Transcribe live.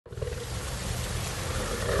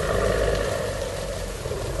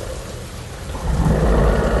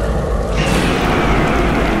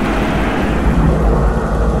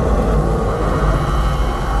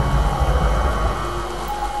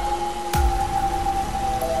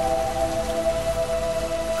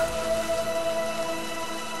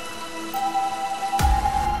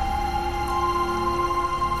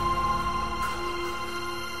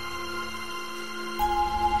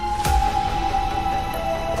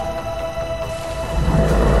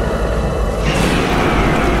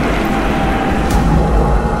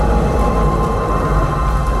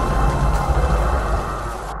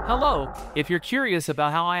If you're curious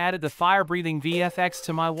about how I added the fire-breathing VFX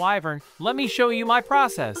to my Wyvern, let me show you my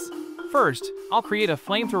process. First, I'll create a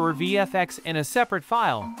Flamethrower VFX in a separate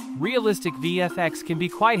file. Realistic VFX can be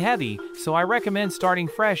quite heavy, so I recommend starting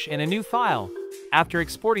fresh in a new file. After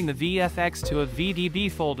exporting the VFX to a VDB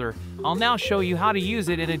folder, I'll now show you how to use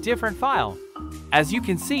it in a different file. As you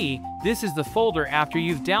can see, this is the folder after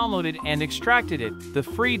you've downloaded and extracted it. The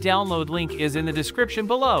free download link is in the description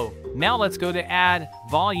below. Now let's go to Add,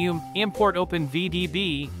 Volume, Import Open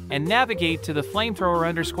VDB, and navigate to the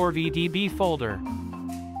Flamethrower_VDB folder.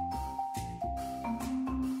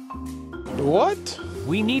 What?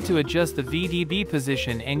 We need to adjust the VDB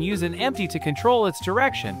position and use an empty to control its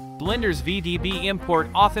direction. Blender's VDB import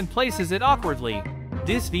often places it awkwardly.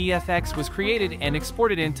 This VFX was created and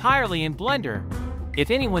exported entirely in Blender. If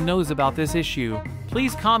anyone knows about this issue,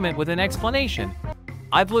 please comment with an explanation.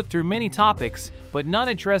 I've looked through many topics, but none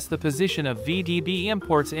address the position of VDB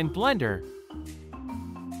imports in Blender.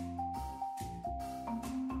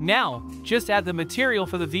 Now, just add the material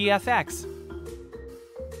for the VFX.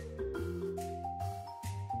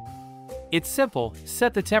 It's simple,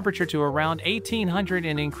 set the temperature to around 1800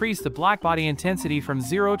 and increase the blackbody intensity from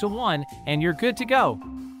 0 to 1, and you're good to go.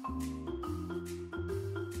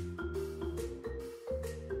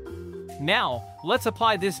 Now, let's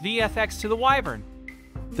apply this VFX to the Wyvern.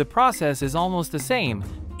 The process is almost the same.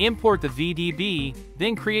 Import the VDB,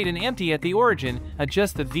 then create an empty at the origin,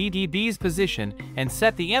 adjust the VDB's position, and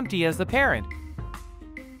set the empty as the parent.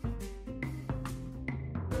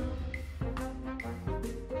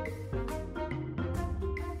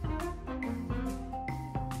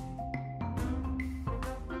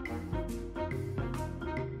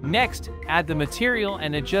 Next, add the material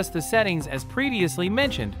and adjust the settings as previously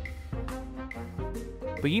mentioned.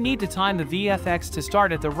 But you need to time the VFX to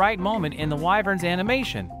start at the right moment in the Wyvern's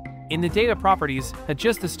animation. In the data properties,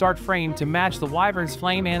 adjust the start frame to match the Wyvern's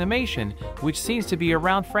flame animation, which seems to be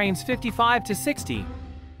around frames 55 to 60.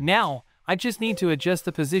 Now, I just need to adjust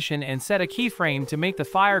the position and set a keyframe to make the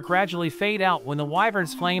fire gradually fade out when the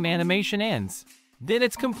Wyvern's flame animation ends. Then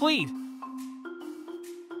it's complete!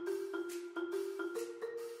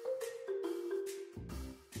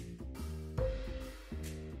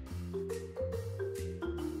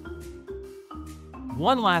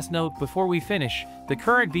 One last note before we finish, the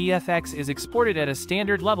current VFX is exported at a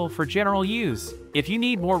standard level for general use. If you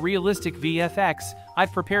need more realistic VFX,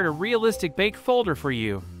 I've prepared a realistic bake folder for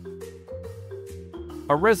you.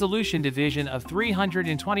 A resolution division of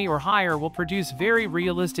 320 or higher will produce very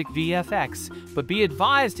realistic VFX, but be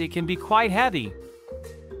advised it can be quite heavy.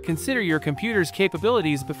 Consider your computer's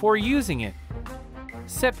capabilities before using it.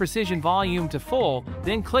 Set precision volume to full,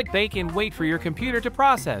 then click bake and wait for your computer to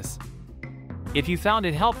process. If you found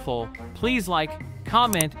it helpful, please like,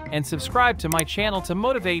 comment, and subscribe to my channel to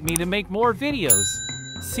motivate me to make more videos.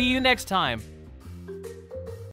 See you next time.